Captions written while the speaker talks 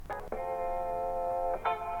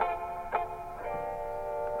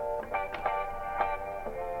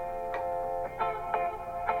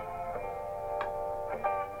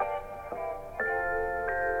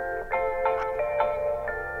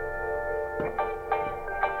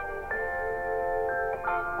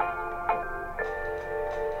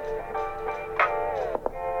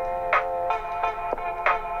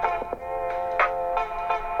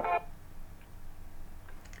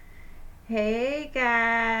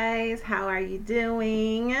guys. How are you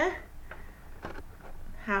doing?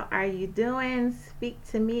 How are you doing? Speak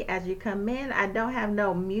to me as you come in. I don't have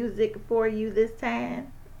no music for you this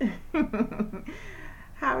time.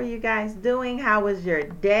 How are you guys doing? How was your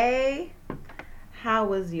day? How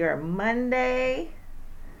was your Monday?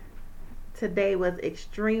 Today was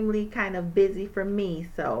extremely kind of busy for me,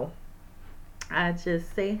 so I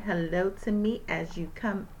just say hello to me as you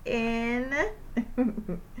come in.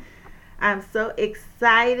 I'm so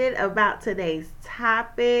excited about today's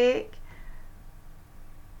topic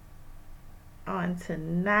on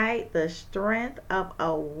tonight, the strength of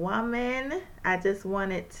a woman. I just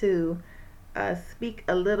wanted to speak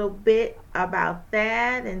a little bit about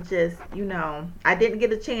that and just, I didn't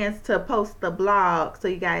get a chance to post the blog so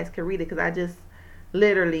you guys can read it because I just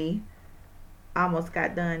literally almost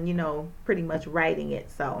got done, pretty much writing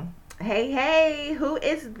it. So, hey, who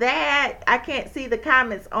is that? I can't see the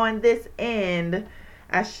comments on this end.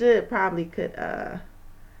 I should probably could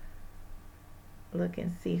look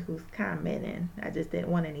and see who's commenting. I just didn't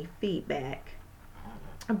want any feedback.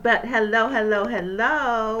 But hello.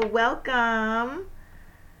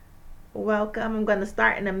 Welcome. I'm going to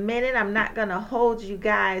start in a minute. I'm not going to hold you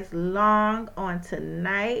guys long on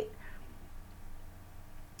tonight.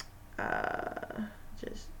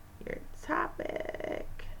 Just your topic.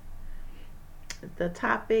 The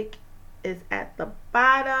topic is at the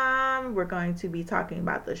bottom. We're going to be talking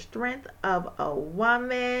about the strength of a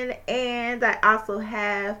woman. And I also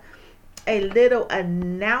have a little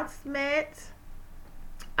announcement.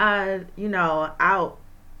 That you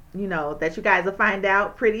guys will find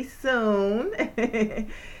out pretty soon.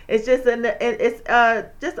 It's just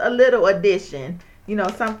just a little addition,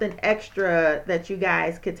 something extra that you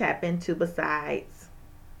guys could tap into besides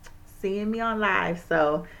seeing me on live.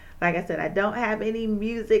 So, like I said, I don't have any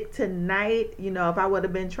music tonight. If I would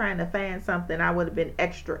have been trying to find something, I would have been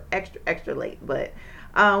extra late. But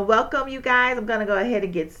welcome, you guys. I'm going to go ahead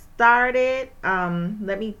and get started.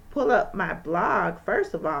 Let me pull up my blog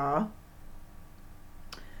first of all.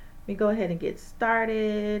 Let me go ahead and get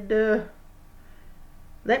started.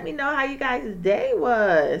 Let me know how you guys' day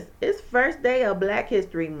was. It's first day of Black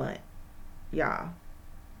History Month, y'all.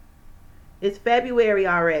 It's February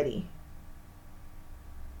already.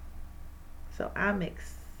 So I'm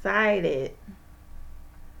excited.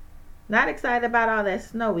 Not excited about all that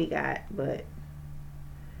snow we got, but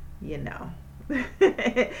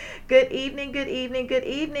Good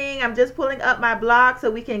evening. I'm just pulling up my blog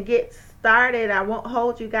so we can get started. I won't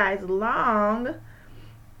hold you guys long.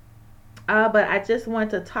 But I just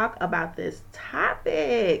want to talk about this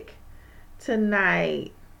topic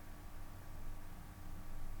tonight.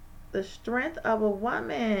 The strength of a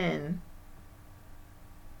woman.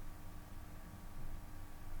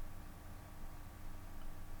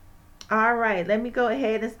 All right, let me go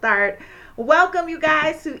ahead and start. Welcome, you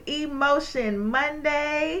guys, to Emotion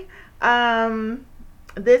Monday.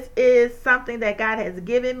 This is something that God has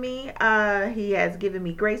given me. He has given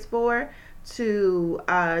me grace for to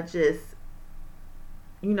just,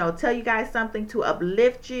 tell you guys something to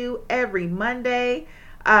uplift you every Monday.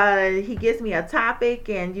 He gives me a topic,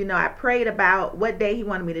 and I prayed about what day he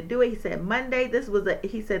wanted me to do it. He said Monday.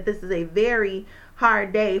 He said this is a very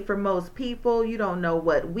hard day for most people. You don't know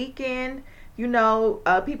what weekend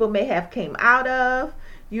people may have came out of,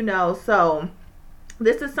 so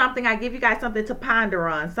this is something I give you guys, something to ponder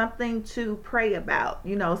on, something to pray about,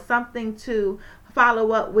 something to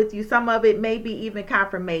follow up with you. Some of it may be even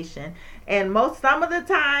confirmation, and some of the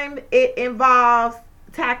time it involves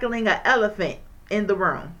tackling an elephant in the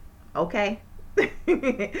room. Okay.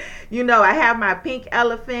 I have my pink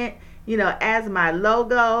elephant as my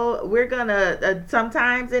logo. We're gonna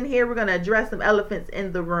sometimes in here we're gonna address some elephants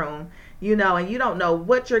in the room, and you don't know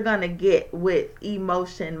what you're gonna get with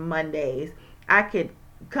Emotion Mondays. I could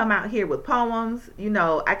come out here with poems,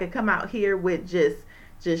 I could come out here with just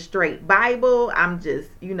straight Bible. I'm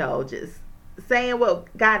just just saying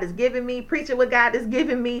what God has given me, preaching what God has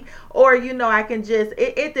given me, or I can just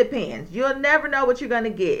it depends. You'll never know what you're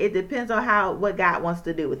gonna get. It depends on what God wants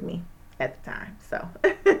to do with me at the time.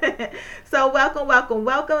 So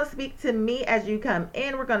welcome. Speak to me as you come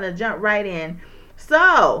in. We're gonna jump right in.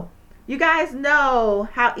 So you guys know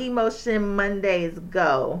how Emotion Mondays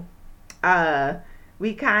go.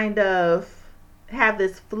 We kind of have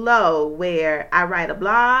this flow where I write a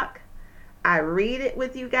blog, I read it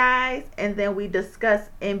with you guys, and then we discuss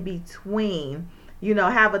in between.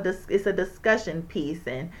 It's a discussion piece,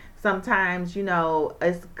 and sometimes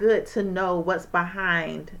it's good to know what's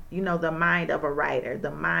behind the mind of a writer,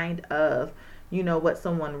 the mind of what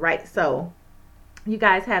someone writes. So you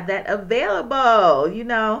guys have that available.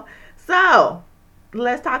 So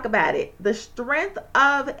let's talk about it. The strength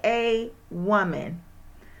of a woman.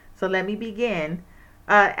 So let me begin.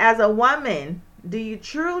 As a woman, do you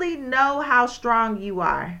truly know how strong you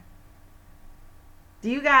are? Do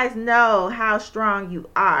you guys know how strong you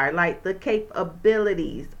are? Like the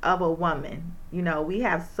capabilities of a woman. We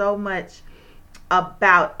have so much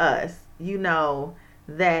about us,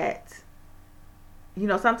 that,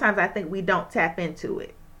 sometimes I think we don't tap into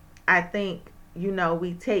it. I think,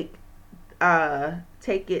 we take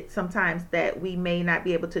it sometimes that we may not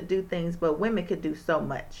be able to do things, but women could do so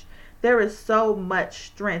much. There is so much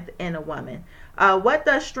strength in a woman. What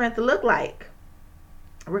does strength look like?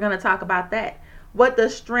 We're going to talk about that. What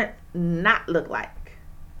does strength not look like?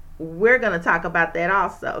 We're going to talk about that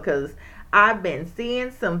also, because I've been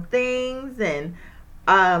seeing some things in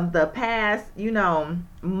the past,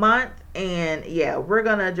 month, and yeah, we're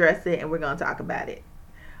going to address it and we're going to talk about it.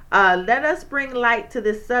 Let us bring light to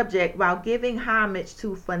this subject while giving homage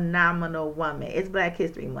to phenomenal woman. It's Black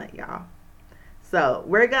History Month, y'all. So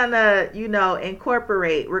we're going to,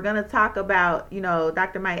 incorporate, we're going to talk about,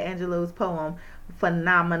 Dr. Maya Angelou's poem,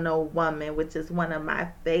 Phenomenal Woman, which is one of my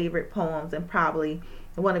favorite poems and probably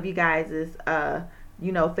one of you guys'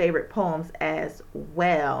 favorite poems as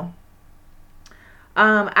well.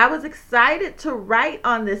 I was excited to write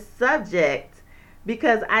on this subject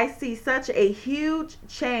because I see such a huge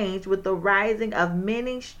change with the rising of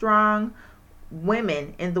many strong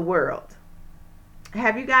women in the world.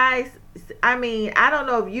 Have you guys, I don't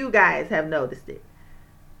know if you guys have noticed it,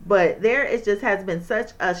 but there has been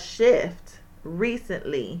such a shift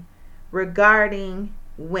recently regarding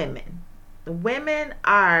women. Women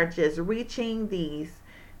are just reaching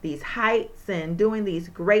these heights and doing these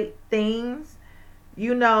great things,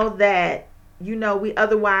 that, we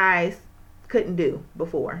otherwise couldn't do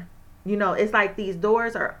before. It's like these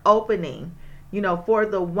doors are opening, for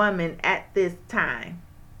the woman at this time.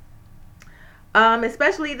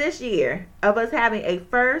 Especially this year of us having a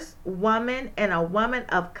first woman and a woman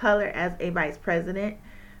of color as a vice president.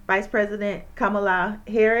 Vice President Kamala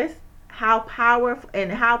Harris. How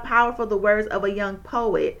powerful the words of a young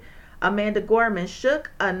poet, Amanda Gorman,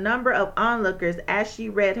 shook a number of onlookers as she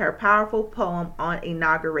read her powerful poem on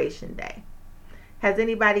Inauguration Day. Has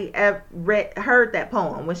anybody ever heard that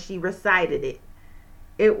poem when she recited it?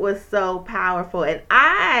 It was so powerful, and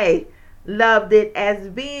I loved it as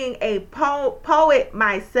being a poet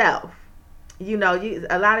myself. A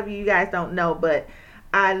lot of you guys don't know, but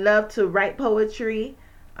I love to write poetry.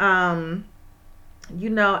 I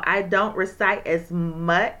don't recite as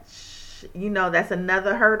much. That's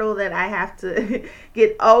another hurdle that I have to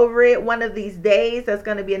get over it. One of these days, that's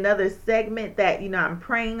going to be another segment that, I'm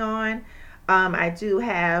praying on. I do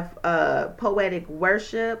have poetic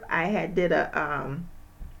worship. I did a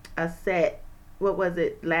set, what was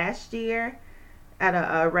it, last year at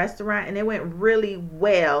a restaurant, and it went really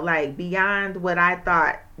well, like beyond what I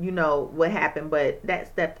thought, would happen. But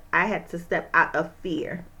I had to step out of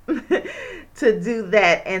fear to do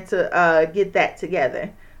that and to get that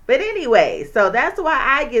together. But anyway, so that's why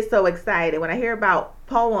I get so excited when I hear about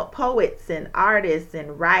poets and artists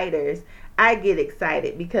and writers. I get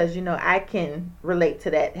excited because, I can relate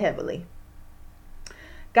to that heavily.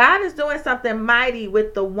 God is doing something mighty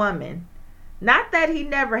with the woman. Not that he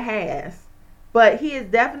never has, but he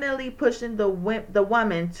is definitely pushing the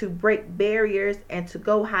woman to break barriers and to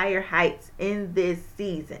go higher heights in this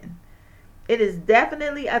season. It is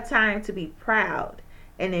definitely a time to be proud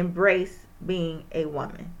and embrace being a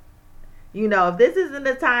woman. If this isn't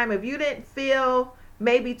the time, if you didn't feel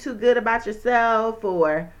maybe too good about yourself,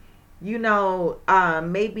 or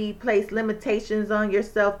maybe place limitations on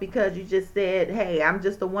yourself because you just said, hey, I'm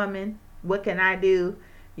just a woman, what can I do?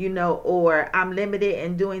 Or I'm limited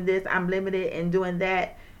in doing this, I'm limited in doing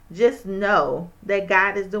that. Just know that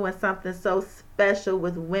God is doing something so special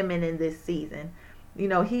with women in this season.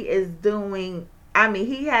 He is doing,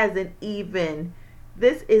 he hasn't even,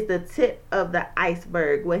 this is the tip of the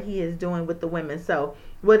iceberg, what he is doing with the women. So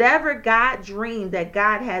whatever God dreamed that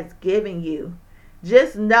God has given you,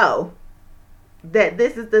 just know that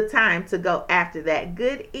this is the time to go after that.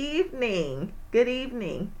 Good evening. Good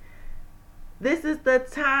evening. This is the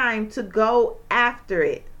time to go after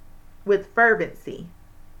it with fervency.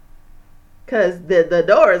 Because the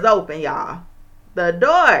door is open, y'all. The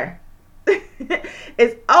door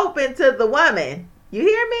is open to the woman. You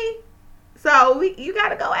hear me? So you got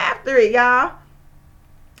to go after it, y'all.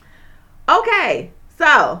 Okay,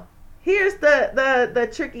 so here's the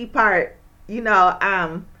tricky part.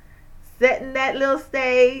 I'm setting that little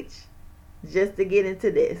stage just to get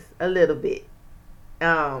into this a little bit.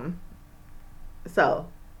 So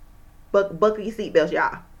buckle your seatbelts,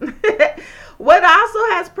 y'all. What also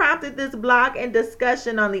has prompted this blog and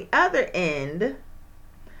discussion on the other end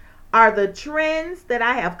are the trends that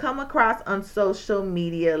I have come across on social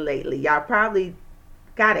media lately. Y'all probably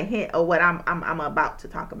got a hint of what I'm about to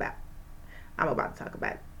talk about. I'm about to talk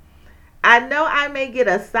about it. I know I may get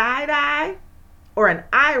a side eye or an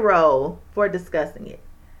eye roll for discussing it,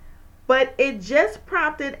 but it just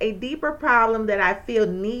prompted a deeper problem that I feel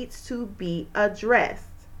needs to be addressed.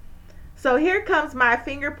 So here comes my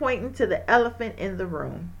finger pointing to the elephant in the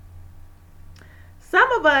room.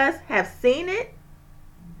 Some of us have seen it.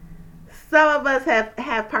 Some of us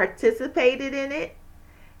have participated in it.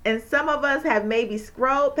 And some of us have maybe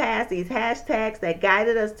scrolled past these hashtags that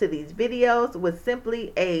guided us to these videos with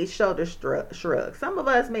simply a shoulder shrug. Some of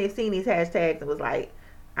us may have seen these hashtags and was like,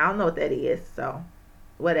 I don't know what that is, so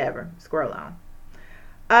whatever, scroll on.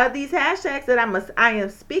 These hashtags that I am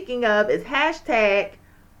speaking of is hashtag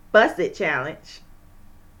Busted Challenge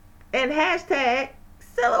and hashtag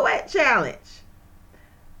Silhouette Challenge.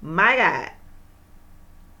 My God,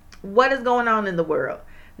 what is going on in the world?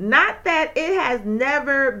 Not that it has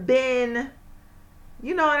never been,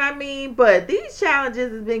 you know what I mean, but these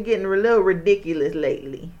challenges has been getting a little ridiculous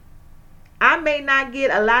lately. I may not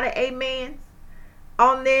get a lot of amens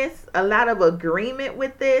on this, a lot of agreement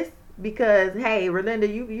with this, because hey, Relinda,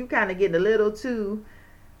 you kind of getting a little too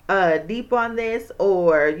deep on this,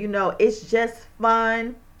 or it's just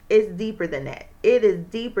fun. It's deeper than that. It is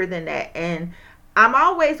deeper than that. And I'm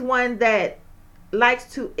always one that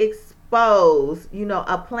likes to expose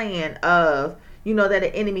a plan of that an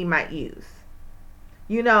enemy might use,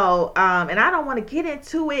 and I don't want to get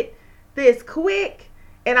into it this quick,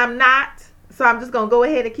 and I'm not, so I'm just gonna go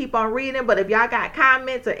ahead and keep on reading. But if y'all got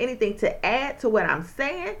comments or anything to add to what I'm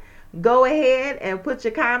saying, go ahead and put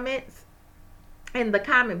your comments in the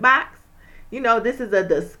comment box. This is a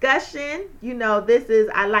discussion.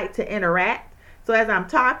 I like to interact. So as I'm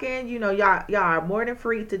talking, y'all are more than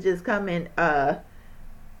free to just come and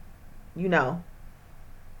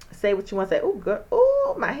say what you want to say. Oh, good.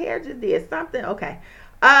 Oh, my hair just did something. Okay.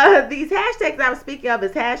 These hashtags I'm speaking of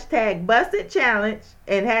is hashtag Busted Challenge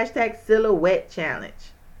and hashtag Silhouette Challenge.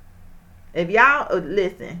 If y'all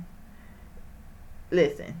listen.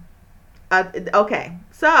 Okay,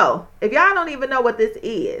 so if y'all don't even know what this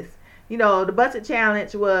is, the Busted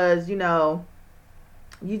Challenge was, you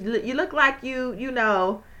look like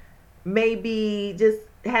you maybe just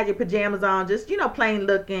had your pajamas on, just plain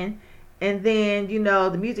looking, and then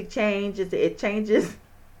the music changes, it changes,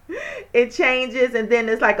 and then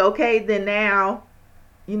it's like, okay, then now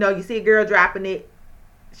you see a girl dropping it,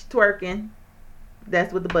 she's twerking.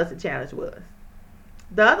 That's what the Busted Challenge was.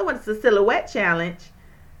 The other one is the Silhouette Challenge,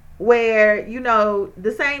 where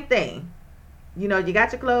the same thing. You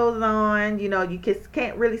got your clothes on, you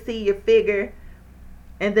can't really see your figure,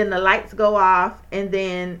 and then the lights go off, and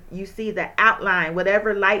then you see the outline,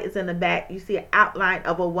 whatever light is in the back, you see an outline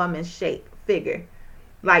of a woman's shape, figure.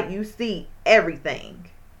 Like you see everything,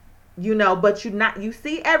 but you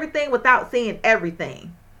see everything without seeing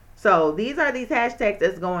everything. So these are these hashtags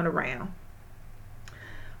that's going around.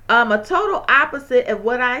 A total opposite of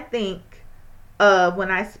what I think of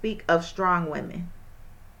when I speak of strong women.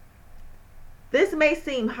 This may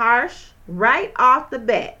seem harsh right off the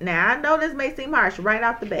bat. Now, I know this may seem harsh right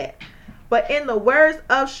off the bat, but in the words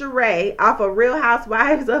of Sheree off of Real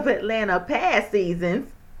Housewives of Atlanta past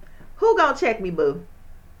seasons, who gonna check me, boo?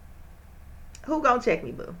 Who gonna check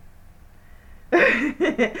me, boo?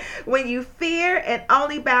 When you fear and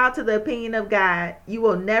only bow to the opinion of God, you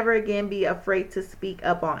will never again be afraid to speak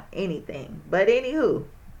up on anything. But anywho,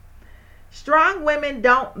 strong women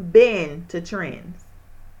don't bend to trends.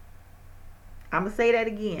 I'm going to say that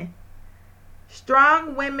again.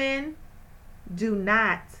 Strong women do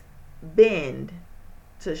not bend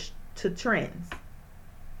to trends.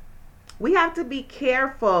 We have to be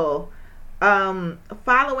careful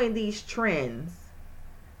following these trends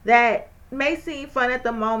that may seem fun at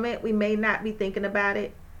the moment. We may not be thinking about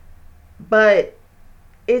it, but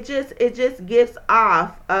it just gives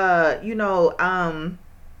off that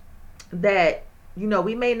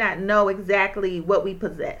we may not know exactly what we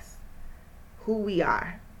possess, who we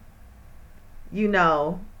are.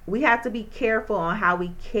 We have to be careful on how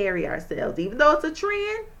we carry ourselves. Even though it's a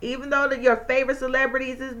trend, even though your favorite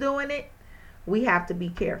celebrities is doing it, we have to be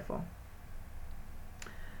careful.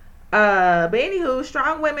 But anywho,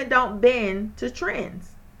 strong women don't bend to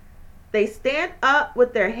trends. They stand up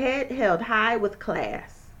with their head held high with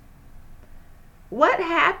class. What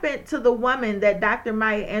happened to the woman that Dr.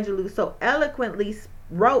 Maya Angelou so eloquently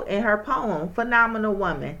wrote in her poem, Phenomenal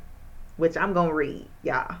Woman, which I'm going to read,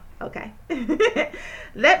 y'all. Okay.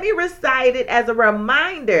 Let me recite it as a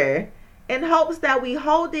reminder in hopes that we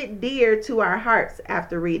hold it dear to our hearts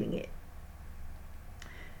after reading it.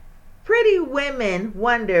 Pretty women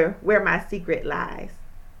wonder where my secret lies.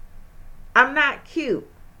 I'm not cute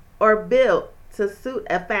or built to suit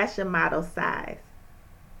a fashion model size.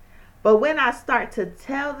 But when I start to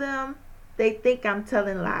tell them, they think I'm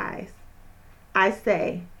telling lies. I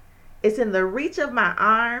say, it's in the reach of my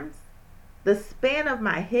arms, the span of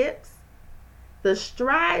my hips, the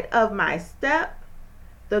stride of my step,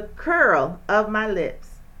 the curl of my lips.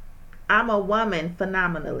 I'm a woman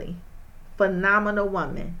phenomenally. Phenomenal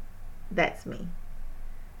woman. That's me.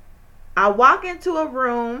 I walk into a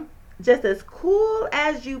room just as cool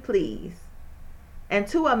as you please. And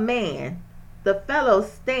to a man, the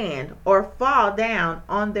fellows stand or fall down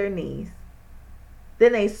on their knees.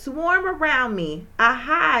 Then they swarm around me, a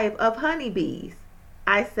hive of honeybees.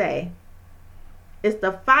 I say, it's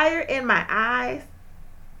the fire in my eyes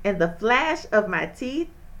and the flash of my teeth,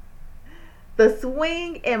 the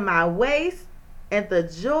swing in my waist and the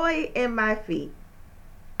joy in my feet.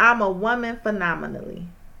 I'm a woman phenomenally.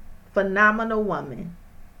 Phenomenal woman.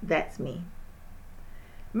 That's me.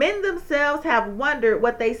 Men themselves have wondered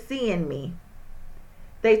what they see in me.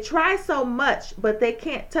 They try so much, but they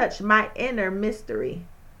can't touch my inner mystery.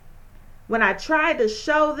 When I try to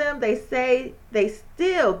show them, they say they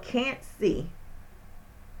still can't see.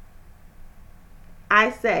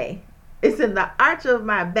 I say, it's in the arch of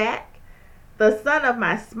my back, the sun of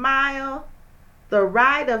my smile, the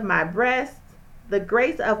ride of my breast, the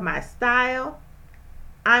grace of my style.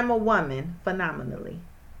 I'm a woman phenomenally.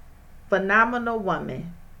 Phenomenal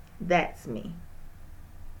woman. That's me.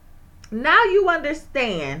 Now you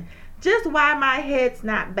understand just why my head's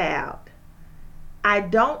not bowed. I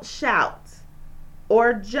don't shout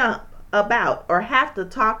or jump about or have to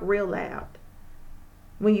talk real loud.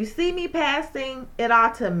 When you see me passing, it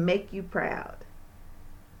ought to make you proud.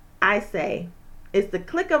 I say, it's the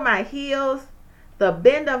click of my heels, the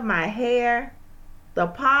bend of my hair, the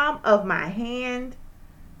palm of my hand,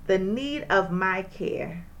 the need of my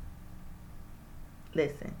care.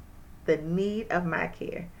 Listen, the need of my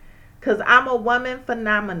care. Because I'm a woman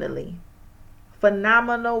phenomenally.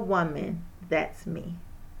 Phenomenal woman. That's me.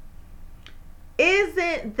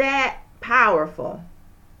 Isn't that powerful?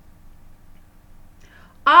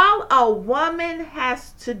 All a woman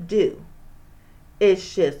has to do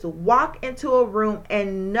is just walk into a room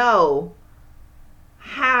and know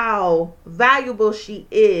how valuable she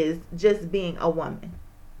is just being a woman.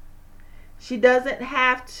 She doesn't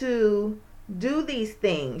have to do these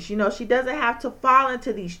things. You know, she doesn't have to fall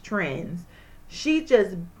into these trends. She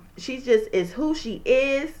just is who she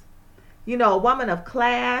is. You know, a woman of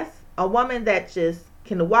class, a woman that just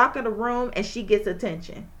can walk in a room and she gets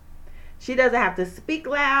attention. She doesn't have to speak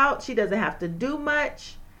loud. She doesn't have to do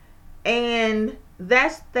much. And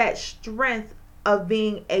that's that strength of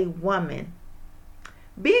being a woman.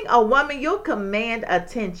 Being a woman, you'll command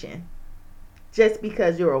attention just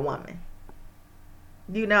because you're a woman.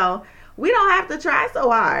 You know, we don't have to try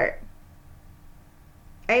so hard.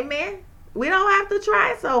 Amen. We don't have to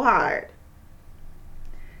try so hard.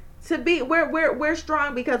 We're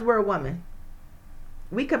strong because we're a woman.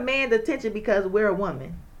 We command attention because we're a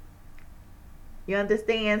woman. You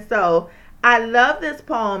understand? So I love this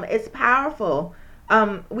poem. It's powerful.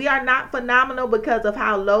 We are not phenomenal because of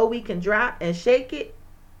how low we can drop and shake it,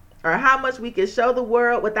 or how much we can show the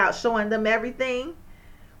world without showing them everything.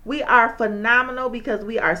 We are phenomenal because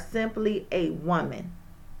we are simply a woman.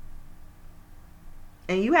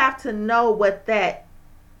 And you have to know what that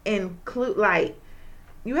include, like,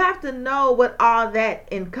 you have to know what all that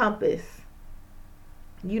encompass.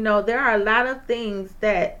 You know, there are a lot of things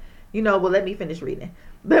that, you know, well, let me finish reading.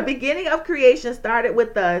 The beginning of creation started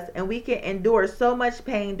with us, and we can endure so much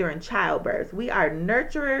pain during childbirth. We are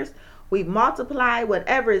nurturers. We multiply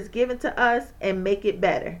whatever is given to us and make it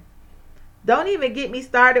better. Don't even get me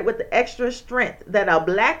started with the extra strength that a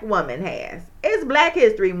black woman has. It's Black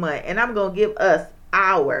History Month, and I'm going to give us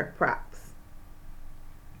our props.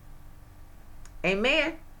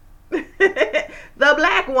 Amen. The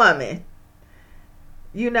black woman.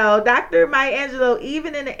 You know, Dr. Maya Angelou,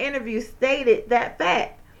 even in the interview, stated that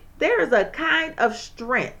fact. There is a kind of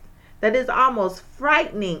strength that is almost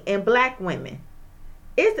frightening in black women.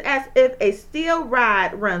 It's as if a steel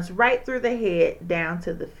rod runs right through the head down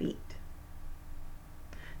to the feet.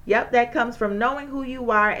 Yep, that comes from knowing who you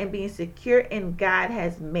are and being secure in God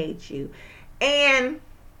has made you. And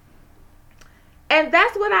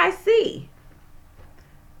that's what I see.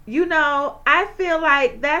 You know, I feel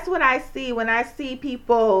like that's what I see when I see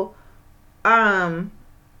people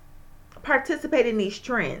participate in these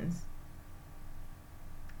trends.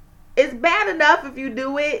 It's bad enough if you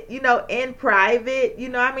do it, in private. You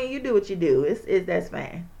do what you do. That's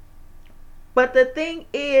fine. But the thing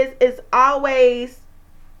is, it's always,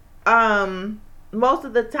 most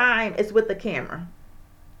of the time, it's with the camera.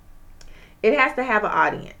 It has to have an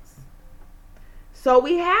audience. So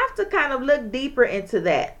we have to kind of look deeper into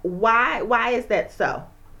that. Why is that so?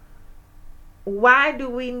 Why do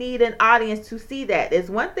we need an audience to see that? It's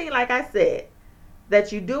one thing, like I said,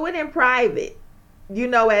 that you do it in private,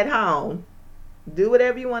 at home. Do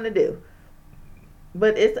whatever you want to do.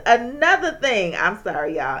 But it's another thing, I'm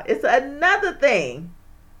sorry, y'all. It's another thing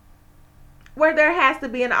where there has to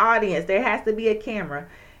be an audience. There has to be a camera.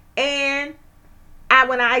 And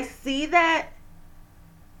when I see that,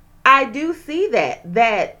 I do see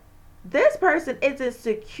that this person isn't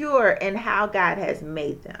secure in how God has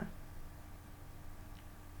made them.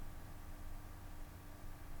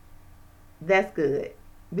 That's good,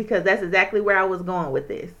 because that's exactly where I was going with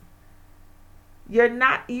this. You're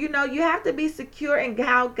not, you have to be secure in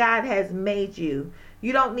how God has made you.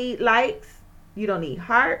 You don't need likes. You don't need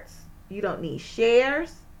hearts. You don't need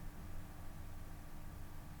shares.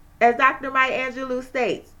 As Dr. Maya Angelou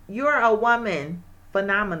states, you're a woman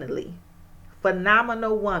phenomenally.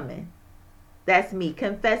 Phenomenal woman. That's me.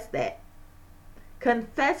 Confess that.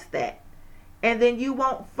 Confess that. And then you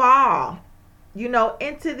won't fall,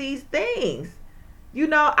 into these things.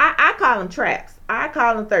 I call them traps. I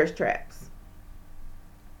call them thirst traps.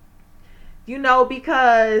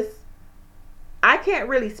 Because I can't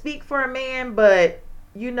really speak for a man, but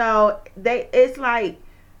it's like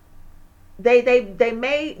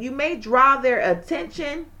you may draw their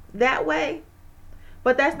attention that way,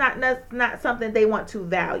 but that's not something they want to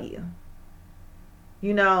value.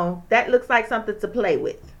 That looks like something to play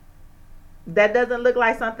with. That doesn't look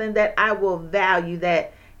like something that I will value.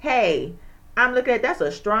 That, hey, I'm looking at, that's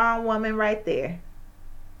a strong woman right there.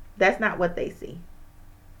 That's not what they see.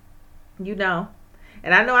 And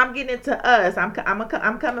I know I'm getting into us.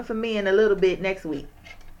 I'm coming for me in a little bit next week.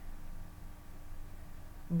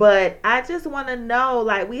 But I just want to know,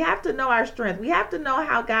 we have to know our strength. We have to know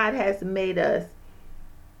how God has made us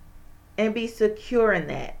and be secure in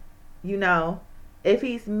that. If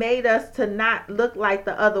he's made us to not look like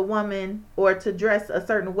the other woman or to dress a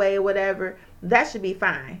certain way or whatever, that should be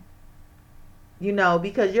fine.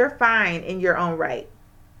 Because you're fine in your own right.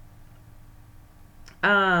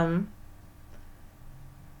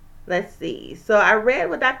 Let's see. So I read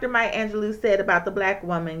what Dr. Maya Angelou said about the black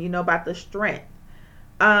woman, about the strength.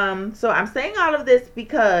 So I'm saying all of this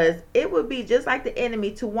because it would be just like the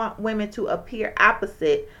enemy to want women to appear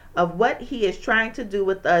opposite of what he is trying to do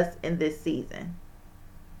with us in this season.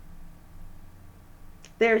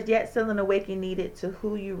 There's yet still an awakening needed to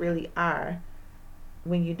who you really are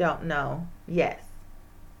when you don't know. Yes.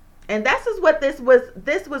 And this is what this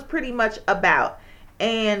was pretty much about.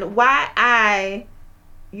 And why I,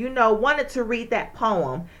 wanted to read that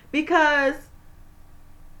poem, because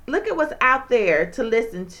look at what's out there to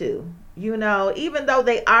listen to. Even though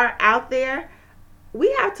they are out there,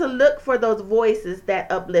 we have to look for those voices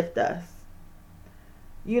that uplift us.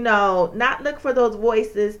 Not look for those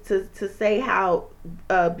voices to say how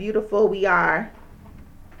beautiful we are.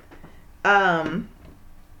 To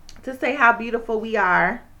say how beautiful we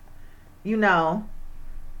are.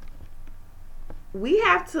 We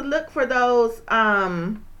have to look for those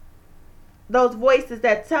voices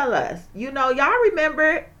that tell us. Y'all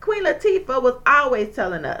remember Queen Latifah was always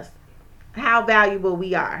telling us how valuable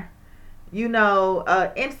we are.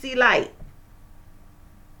 MC Light,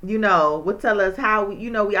 would tell us how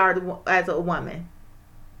we are as a woman.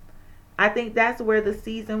 I think that's where the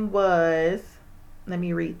season was. Let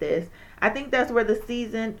me read this. I think that's where the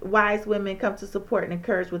seasoned wise women come to support and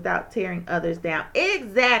encourage without tearing others down.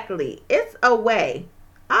 Exactly. It's a way.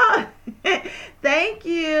 Oh, thank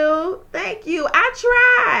you. Thank you. I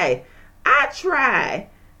try.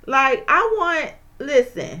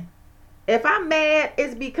 Listen, if I'm mad,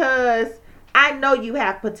 it's because I know you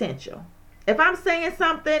have potential. If I'm saying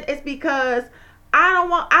something, it's because I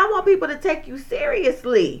want people to take you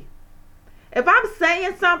seriously. If I'm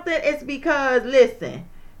saying something, it's because, listen,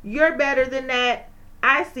 you're better than that.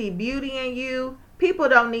 I see beauty in you. People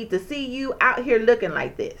don't need to see you out here looking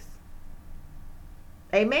like this.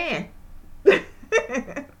 Amen.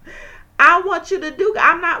 I want you to do.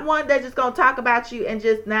 I'm not one that's just going to talk about you and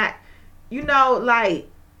just not, I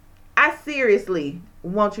seriously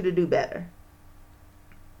want you to do better.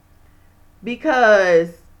 Because,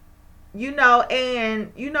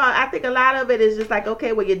 I think a lot of it is just like,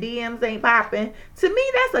 okay, well, your DMs ain't popping. To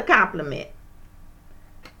me, that's a compliment.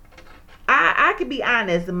 I can be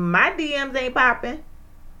honest. My DMs ain't popping.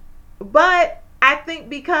 But I think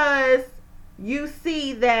because you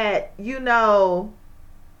see that,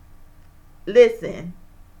 listen,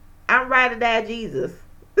 I'm ride or die Jesus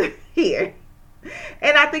here.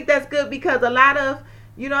 And I think that's good because a lot of,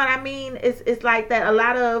 you know what I mean? It's like that. A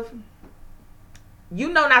lot of,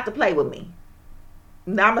 not to play with me.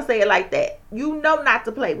 Now I'm going to say it like that. Not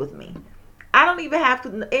to play with me. I don't even have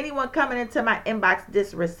to, anyone coming into my inbox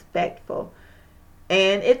disrespectful.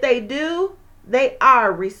 And if they do, they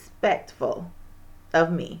are respectful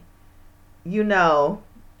of me.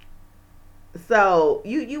 So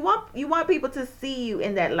you want people to see you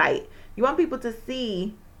in that light. You want people to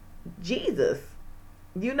see Jesus.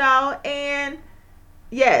 And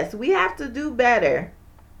yes, we have to do better,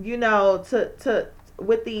 to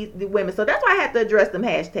with the women. So that's why I had to address them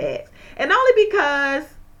hashtags. And only because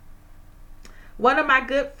one of my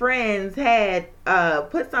good friends had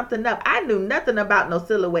put something up. I knew nothing about no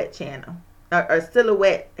silhouette channel or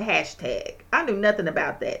silhouette hashtag. I knew nothing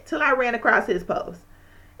about that till I ran across his post.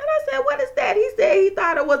 And I said, what is that? He said he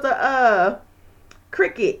thought it was a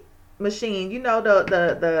Cricut machine,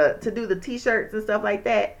 the to do the t-shirts and stuff like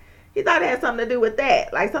that. He thought it had something to do with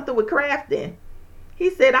that, like something with crafting. He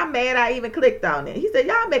said, I'm mad I even clicked on it. He said,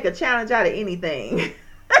 y'all make a challenge out of anything.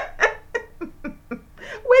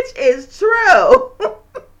 Which is true.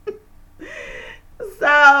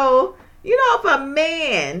 So, if a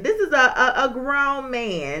man, this is a grown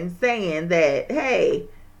man saying that, hey,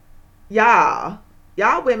 y'all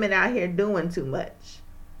women out here doing too much.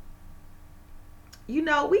 We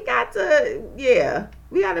got to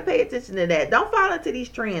pay attention to that. Don't fall into these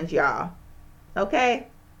trends, y'all. Okay?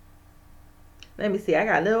 Let me see. I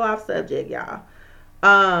got a little off subject, y'all.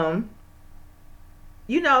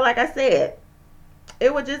 Like I said,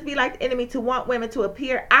 it would just be like the enemy to want women to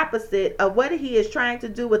appear opposite of what he is trying to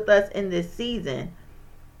do with us in this season.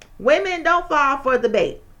 Women, don't fall for the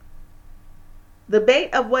bait. The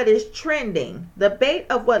bait of what is trending. The bait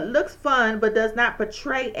of what looks fun but does not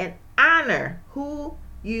portray and honor who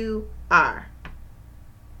you are.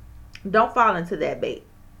 Don't fall into that bait.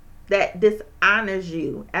 That dishonors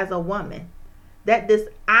you as a woman. That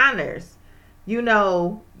dishonors,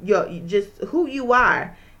 your just who you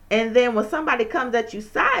are. And then when somebody comes at you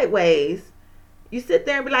sideways, you sit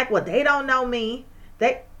there and be like, well, they don't know me.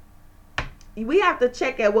 We have to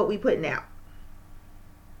check at what we putting out.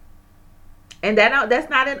 And that's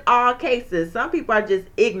not in all cases. Some people are just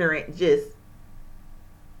ignorant, just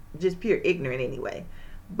pure ignorant anyway.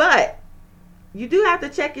 But you do have to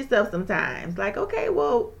check yourself sometimes. Like, okay,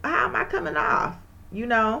 well, how am I coming off?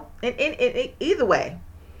 And either way.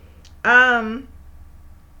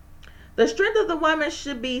 The strength of the woman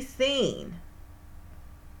should be seen.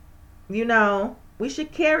 We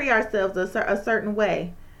should carry ourselves a certain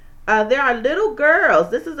way. There are little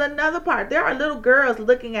girls. This is another part. There are little girls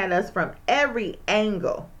looking at us from every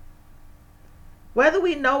angle. Whether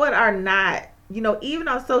we know it or not, even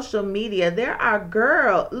on social media, there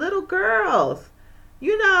are little girls.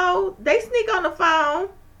 They sneak on the phone.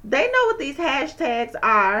 They know what these hashtags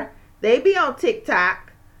are. They be on TikTok.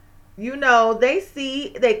 They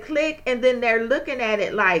see, they click, and then they're looking at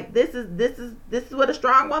it like this is what a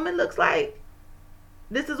strong woman looks like.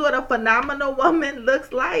 This is what a phenomenal woman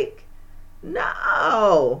looks like.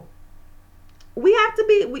 No. We have to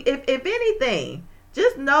be, if anything,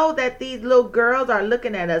 just know that these little girls are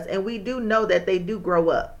looking at us, and we do know that they do grow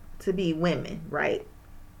up to be women, right?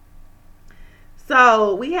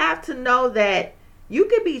 So we have to know that you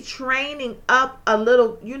could be training up a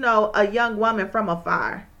little, a young woman from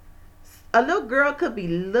afar. A little girl could be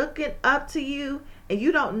looking up to you, and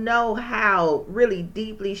you don't know how really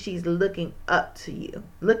deeply she's looking up to you,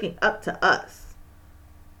 looking up to us.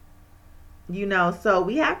 So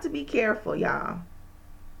we have to be careful, y'all.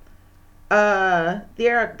 There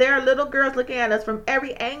are little girls looking at us from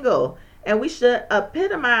every angle, and we should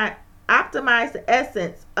optimize the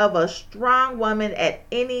essence of a strong woman at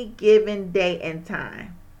any given day and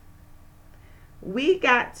time. We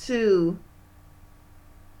got to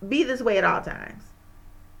be this way at all times.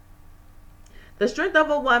 The strength of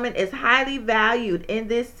a woman is highly valued in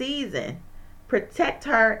this season. Protect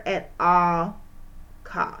her at all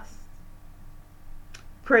costs.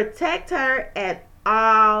 Protect her at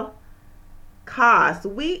all costs.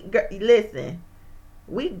 Listen,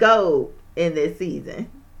 we gold in this season.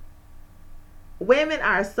 Women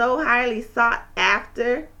are so highly sought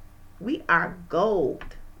after. We are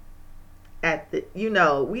gold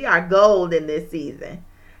we are gold in this season.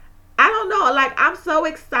 I don't know, I'm so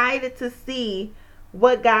excited to see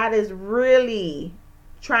what God is really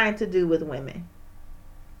trying to do with women.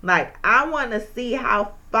 I want to see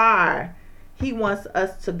how far he wants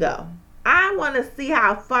us to go. I want to see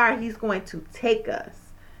how far he's going to take us.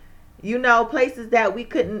 Places that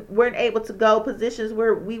weren't able to go, positions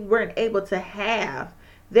where we weren't able to have.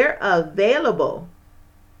 They're available.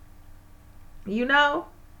 you know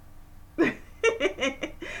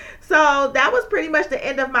So that was pretty much the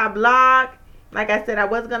end of my blog. Like I said, I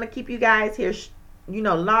wasn't going to keep you guys here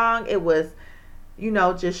long. It was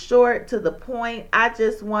just short, to the point. I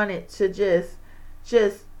just wanted to just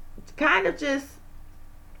kind of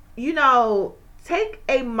take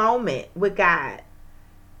a moment with God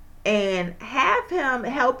and have him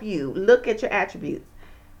help you look at your attributes.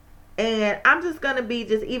 And I'm just going to be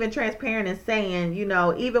just even transparent and saying,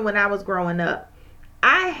 even when I was growing up,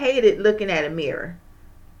 I hated looking at a mirror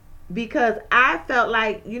because I felt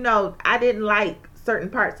like, I didn't like certain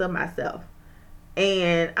parts of myself.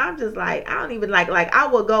 And I'm just like, I don't even like I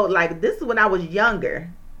will go, like, this is when I was younger.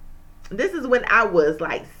 This is when I was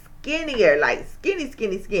like skinnier, like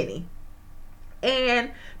skinny.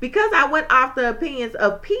 And because I went off the opinions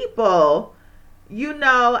of people,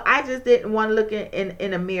 I just didn't want to look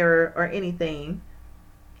in a mirror or anything.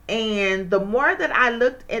 And the more that I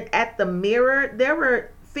looked at the mirror, there were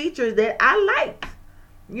features that I liked,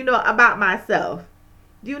 about myself.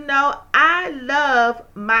 I love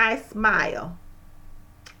my smile.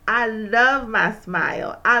 I love my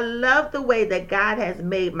smile. I love the way that God has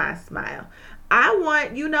made my smile. I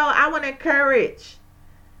want to encourage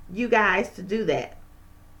you guys to do that.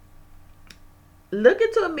 Look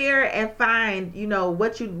into a mirror and find,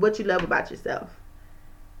 what you love about yourself.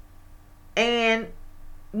 And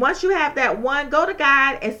once you have that one, go to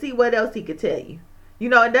God and see what else he could tell you. It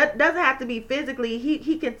doesn't have to be physically.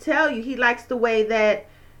 He can tell you. He likes the way that,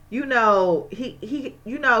 he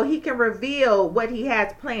can reveal what he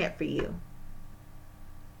has planned for you.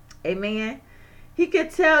 Amen. He could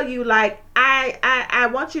tell you, like, I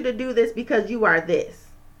want you to do this because you are this.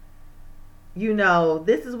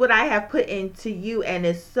 This is what I have put into you, and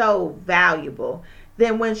it's so valuable.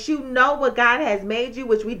 Then once you know what God has made you,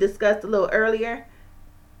 which we discussed a little earlier,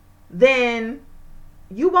 then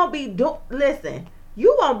you won't be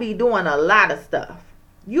you won't be doing a lot of stuff.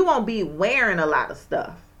 You won't be wearing a lot of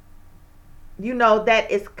stuff.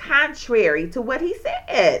 That is contrary to what he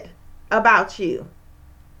said about you.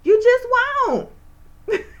 You just won't.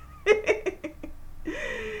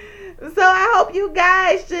 So I hope you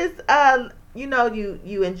guys just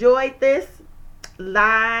you enjoyed this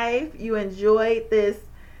live. You enjoyed this,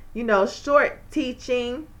 short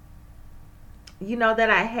teaching, that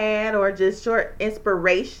I had, or just short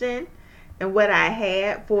inspiration and what I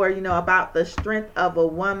had for, about the strength of a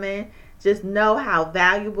woman. Just know how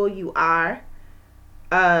valuable you are.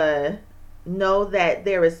 Know that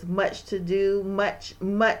there is much to do, much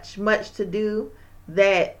to do,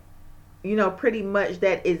 that, pretty much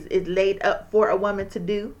that is laid up for a woman to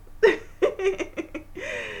do.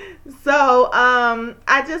 So,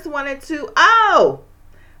 I just wanted to,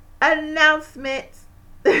 announcements.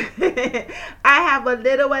 I have a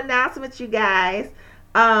little announcement, you guys.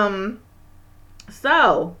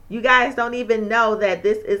 So you guys don't even know that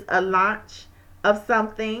this is a launch of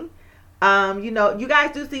something. You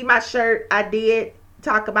guys do see my shirt. I did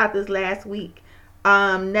talk about this last week.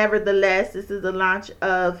 Nevertheless, this is the launch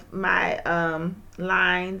of my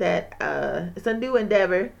line that it's a new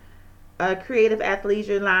endeavor, creative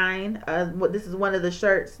athleisure line. This is one of the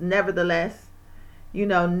shirts. Nevertheless,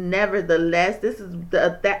 this is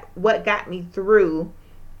what got me through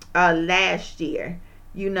last year.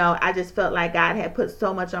 I just felt like God had put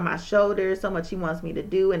so much on my shoulders, so much he wants me to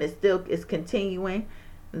do, and it still is continuing,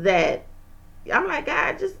 that I'm like,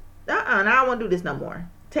 God, just I don't want to do this no more.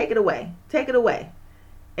 Take it away.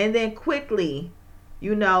 And then quickly,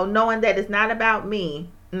 knowing that it's not about me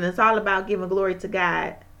and it's all about giving glory to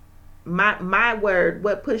God, my word,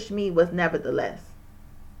 what pushed me was nevertheless.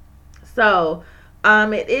 So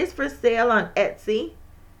it is for sale on Etsy.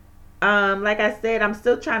 Like I said, I'm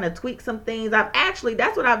still trying to tweak some things. That's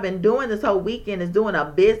what I've been doing this whole weekend, is doing a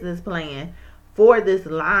business plan for this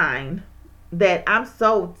line that I'm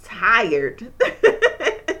so tired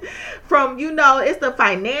from, it's the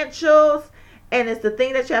financials and it's the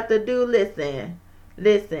thing that you have to do.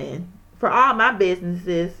 Listen, for all my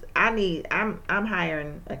businesses, I'm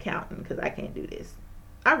hiring an accountant because I can't do this.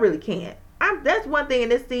 I really can't. That's one thing in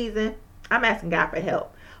this season. I'm asking God for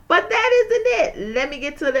help. But that isn't it. Let me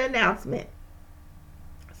get to the announcement.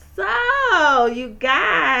 So, you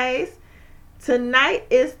guys, tonight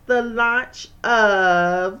is the launch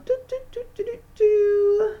of...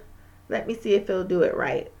 Let me see if it'll do it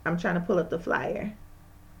right. I'm trying to pull up the flyer.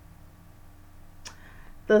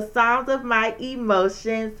 The Songs of My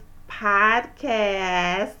Emotions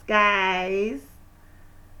podcast, guys.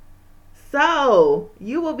 So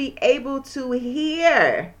you will be able to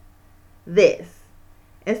hear this.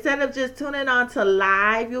 Instead of just tuning on to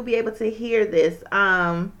live, you'll be able to hear this.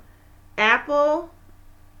 Apple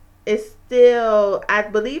is still, I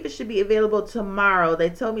believe it should be available tomorrow. They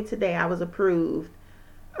told me today I was approved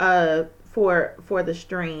for the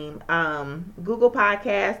stream. Google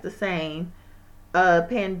Podcast the same.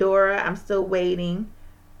 Pandora, I'm still waiting.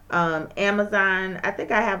 Amazon, I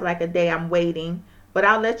think I have like a day I'm waiting. But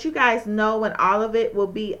I'll let you guys know when all of it will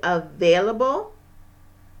be available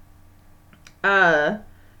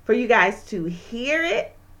for you guys to hear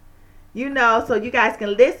it, so you guys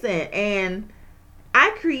can listen. And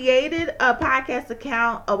I created a podcast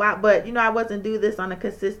account a while, but I wasn't do this on a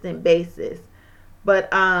consistent basis. But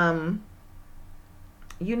I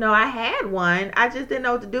had one. I just didn't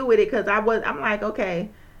know what to do with it because I'm like, okay,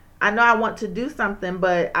 I know I want to do something,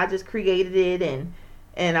 but I just created it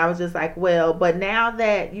and I was just like, well, but now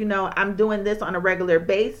that, I'm doing this on a regular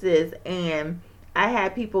basis, and I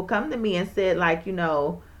had people come to me and said, like,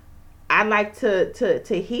 I'd like to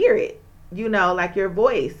hear it, like your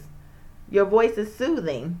voice is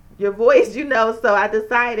soothing, your voice, so I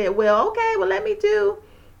decided, well, okay, well, let me do,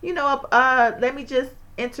 let me just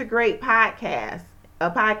integrate a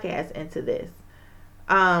podcast into this.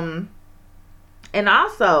 And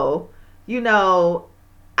also,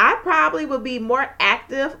 I probably would be more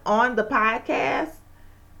active on the podcast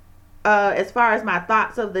as far as my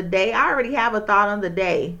thoughts of the day. I already have a thought on the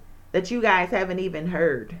day that you guys haven't even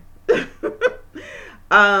heard.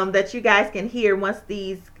 That you guys can hear once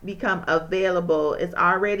these become available. It's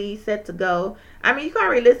already set to go. I mean, you can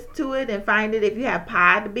already listen to it and find it if you have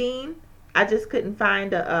Podbean. I just couldn't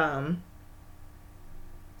find a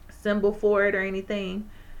symbol for it or anything.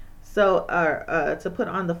 So, to put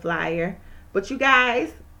on the flyer. But you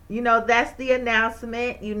guys, that's the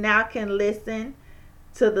announcement. You now can listen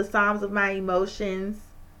to the Psalms of My Emotions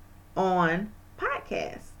on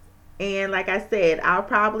podcast. And like I said, I'll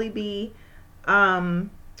probably be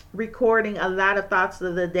recording a lot of thoughts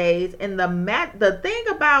of the days. And the thing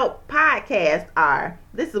about podcasts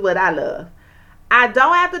this is what I love. I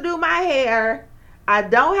don't have to do my hair. I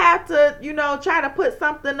don't have to, try to put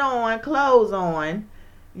something on, clothes on.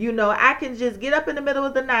 I can just get up in the middle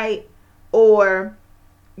of the night or,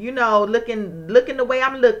 looking the way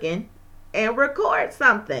I'm looking and record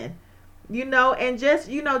something, and just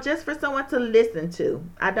for someone to listen to.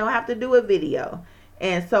 I don't have to do a video.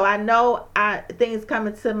 And so I know things come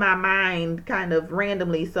into my mind kind of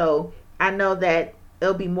randomly. So I know that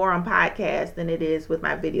it'll be more on podcast than it is with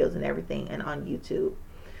my videos and everything and on YouTube.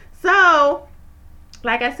 So,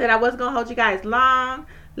 like I said, I wasn't going to hold you guys long.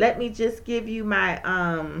 Let me just give you my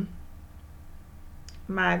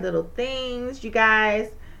my little things. You guys,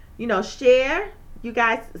 share. You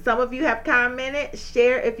guys, some of you have commented.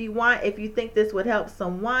 Share if you want, if you think this would help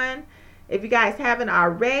someone. If you guys haven't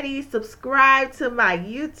already, subscribe to my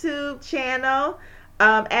YouTube channel.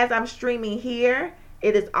 As I'm streaming here,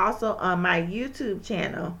 it is also on my YouTube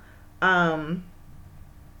channel.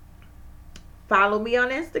 Follow me on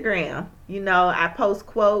Instagram. I post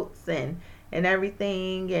quotes and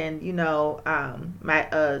everything, and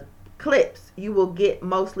my clips you will get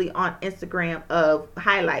mostly on Instagram of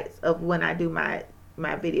highlights of when I do my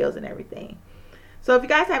videos and everything. So if you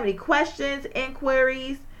guys have any questions,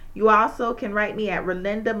 inquiries, you also can write me at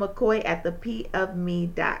Relinda McCoy at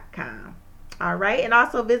thepofme.com. All right, and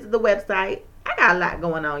also visit the website. I got a lot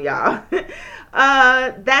going on, y'all.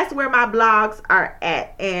 That's where my blogs are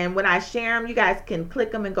at, and when I share them, you guys can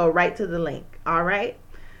click them and go right to the link. All right.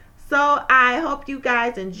 So I hope you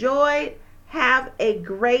guys enjoyed. Have a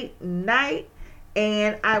great night,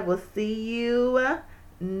 and I will see you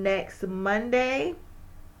next Monday.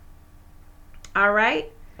 All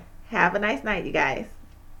right. Have a nice night, you guys.